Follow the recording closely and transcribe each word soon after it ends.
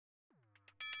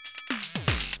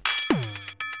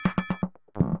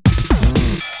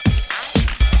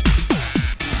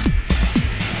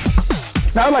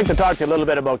Now I'd like to talk to you a little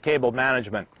bit about cable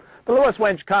management. The Lewis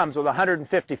winch comes with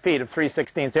 150 feet of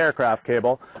 3/16 aircraft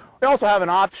cable. We also have an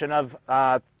option of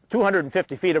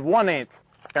 250 feet of 1/8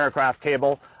 aircraft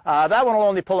cable. That one will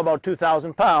only pull about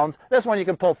 2,000 pounds. This one you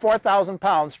can pull 4,000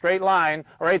 pounds straight line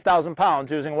or 8,000 pounds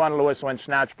using one Lewis winch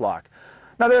snatch block.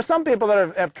 Now there are some people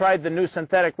that have tried the new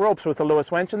synthetic ropes with the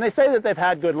Lewis winch, and they say that they've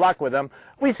had good luck with them.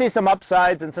 We see some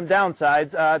upsides and some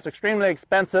downsides. It's extremely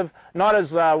expensive, not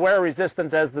as wear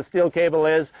resistant as the steel cable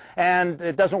is, and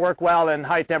it doesn't work well in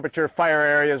high temperature fire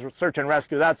areas, search and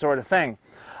rescue, that sort of thing.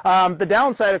 The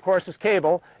downside, of course, is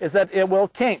cable, is that it will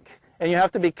kink, and you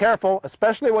have to be careful,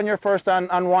 especially when you're first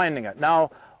unwinding it. Now,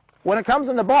 when it comes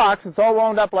in the box, it's all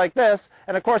wound up like this,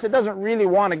 and of course it doesn't really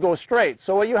want to go straight.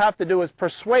 So what you have to do is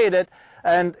persuade it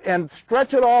and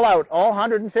stretch it all out, all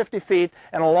 150 feet,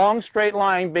 in a long straight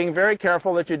line, being very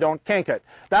careful that you don't kink it.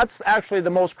 That's actually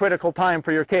the most critical time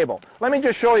for your cable. Let me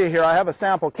just show you here. I have a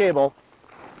sample cable.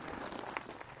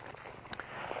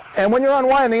 And when you're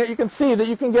unwinding it, you can see that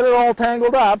you can get it all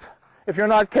tangled up if you're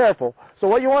not careful. So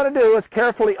what you want to do is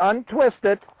carefully untwist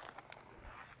it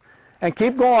and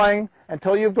keep going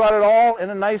until you've got it all in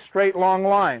a nice straight long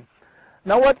line.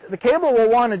 Now what the cable will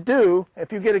want to do,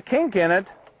 if you get a kink in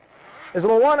it, is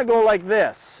it'll want to go like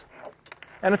this.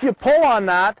 And if you pull on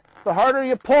that, the harder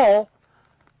you pull,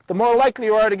 the more likely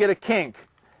you are to get a kink.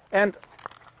 And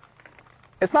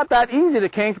it's not that easy to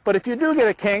kink, but if you do get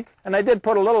a kink, and I did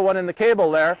put a little one in the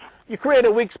cable there, you create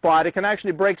a weak spot. It can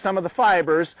actually break some of the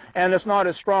fibers, and it's not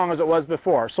as strong as it was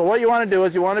before. So what you want to do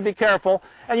is you want to be careful,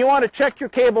 and you want to check your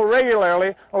cable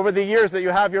regularly over the years that you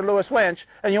have your Lewis winch,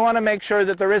 and you want to make sure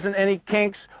that there isn't any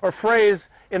kinks or frays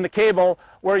in the cable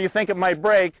where you think it might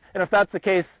break, and if that's the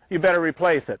case, you better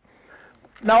replace it.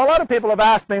 Now, a lot of people have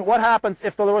asked me, what happens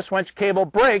if the Lewis winch cable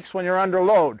breaks when you're under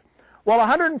load? Well,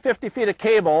 150 feet of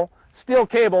cable, steel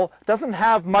cable, doesn't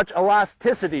have much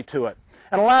elasticity to it.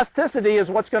 And elasticity is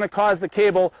what's going to cause the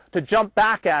cable to jump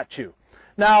back at you.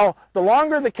 Now, the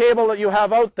longer the cable that you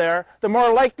have out there, the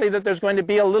more likely that there's going to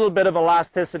be a little bit of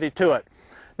elasticity to it.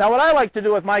 Now, what I like to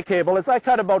do with my cable is I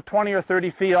cut about 20 or 30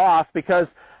 feet off,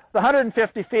 because the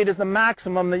 150 feet is the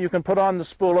maximum that you can put on the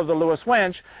spool of the Lewis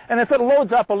winch, and if it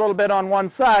loads up a little bit on one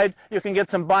side, you can get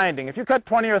some binding. If you cut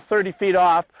 20 or 30 feet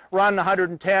off, run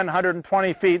 110,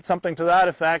 120 feet, something to that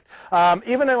effect,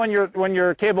 even when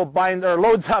your cable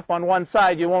loads up on one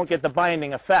side, you won't get the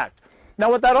binding effect. Now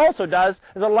what that also does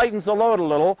is it lightens the load a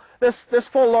little. This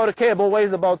full load of cable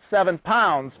weighs about 7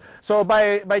 pounds, so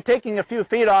by taking a few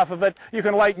feet off of it, you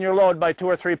can lighten your load by 2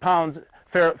 or 3 pounds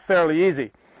fairly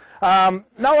easy. Now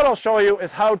what I'll show you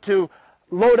is how to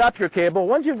load up your cable.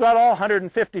 Once you've got all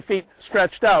 150 feet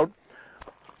stretched out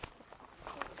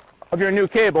of your new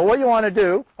cable, what you want to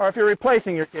do, or if you're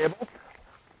replacing your cable,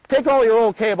 take all your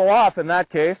old cable off in that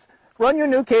case, run your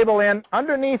new cable in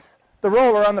underneath the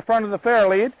roller on the front of the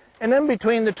fairlead and in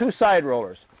between the two side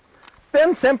rollers.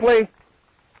 Then simply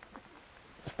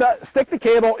stick the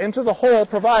cable into the hole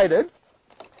provided.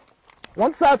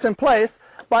 Once that's in place,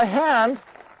 by hand,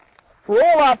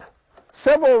 roll up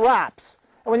several wraps.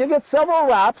 And when you get several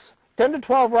wraps, 10 to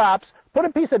 12 wraps, put a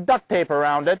piece of duct tape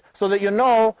around it so that you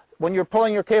know when you're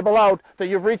pulling your cable out that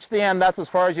you've reached the end, that's as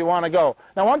far as you want to go.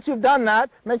 Now once you've done that,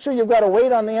 make sure you've got a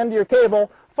weight on the end of your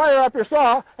cable, fire up your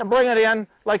saw, and bring it in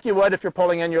like you would if you're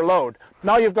pulling in your load.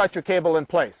 Now you've got your cable in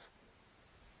place.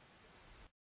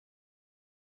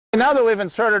 Now that we've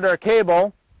inserted our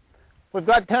cable, we've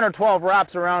got 10 or 12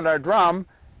 wraps around our drum,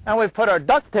 and we've put our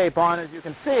duct tape on, as you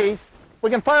can see. We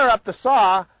can fire up the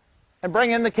saw and bring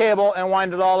in the cable and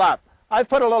wind it all up. I've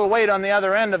put a little weight on the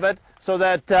other end of it so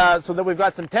that we've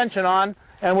got some tension on,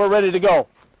 and we're ready to go.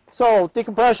 So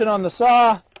decompression on the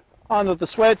saw, on with the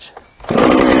switch. So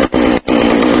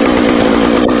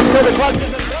the clutch is in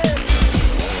place.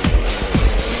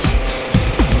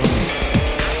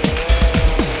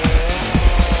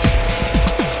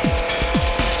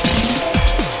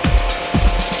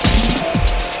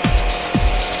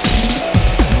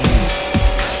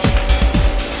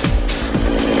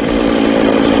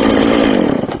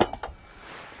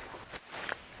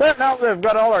 Now that we've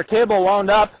got all our cable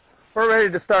wound up, we're ready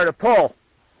to start a pull.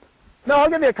 Now I'll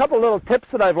give you a couple little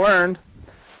tips that I've learned.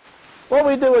 What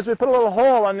we do is we put a little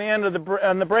hole on the end of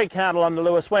the brake handle on the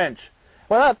Lewis winch.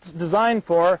 What that's designed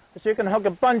for is so you can hook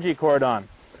a bungee cord on.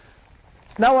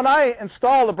 Now when I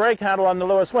install the brake handle on the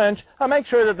Lewis winch, I make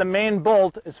sure that the main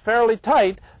bolt is fairly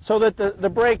tight so that the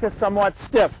brake is somewhat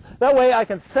stiff. That way I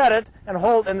can set it and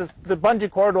hold, and the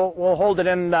bungee cord will hold it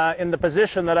in the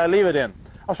position that I leave it in.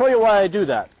 I'll show you why I do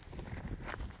that.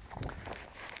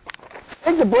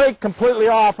 Take the brake completely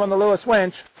off on the Lewis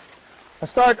winch. I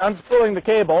start unspooling the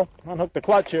cable. Unhook the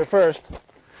clutch here first.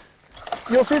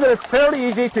 you'll see that it's fairly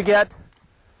easy to get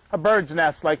a bird's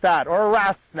nest like that, or a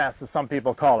rat's nest as some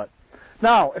people call it.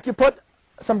 Now, if you put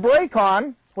some brake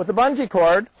on with a bungee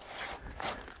cord,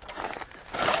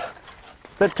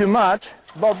 it's a bit too much,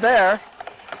 about there.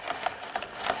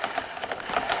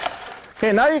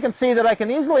 Okay, now you can see that I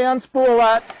can easily unspool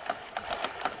that,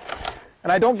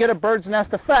 and I don't get a bird's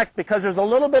nest effect because there's a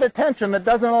little bit of tension that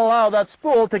doesn't allow that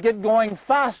spool to get going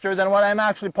faster than when I'm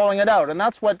actually pulling it out. And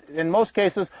that's what, in most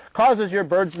cases, causes your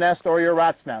bird's nest or your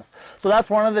rat's nest. So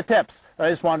that's one of the tips that I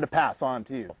just wanted to pass on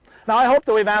to you. Now, I hope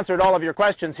that we've answered all of your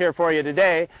questions here for you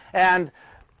today. And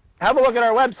have a look at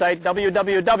our website,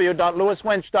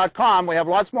 www.lewiswinch.com. We have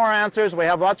lots more answers, we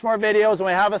have lots more videos, and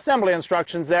we have assembly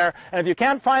instructions there. And if you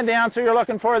can't find the answer you're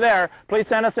looking for there, please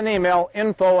send us an email,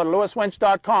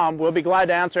 info@lewiswinch.com. We'll be glad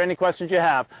to answer any questions you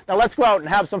have. Now let's go out and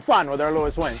have some fun with our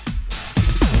Lewis Winch.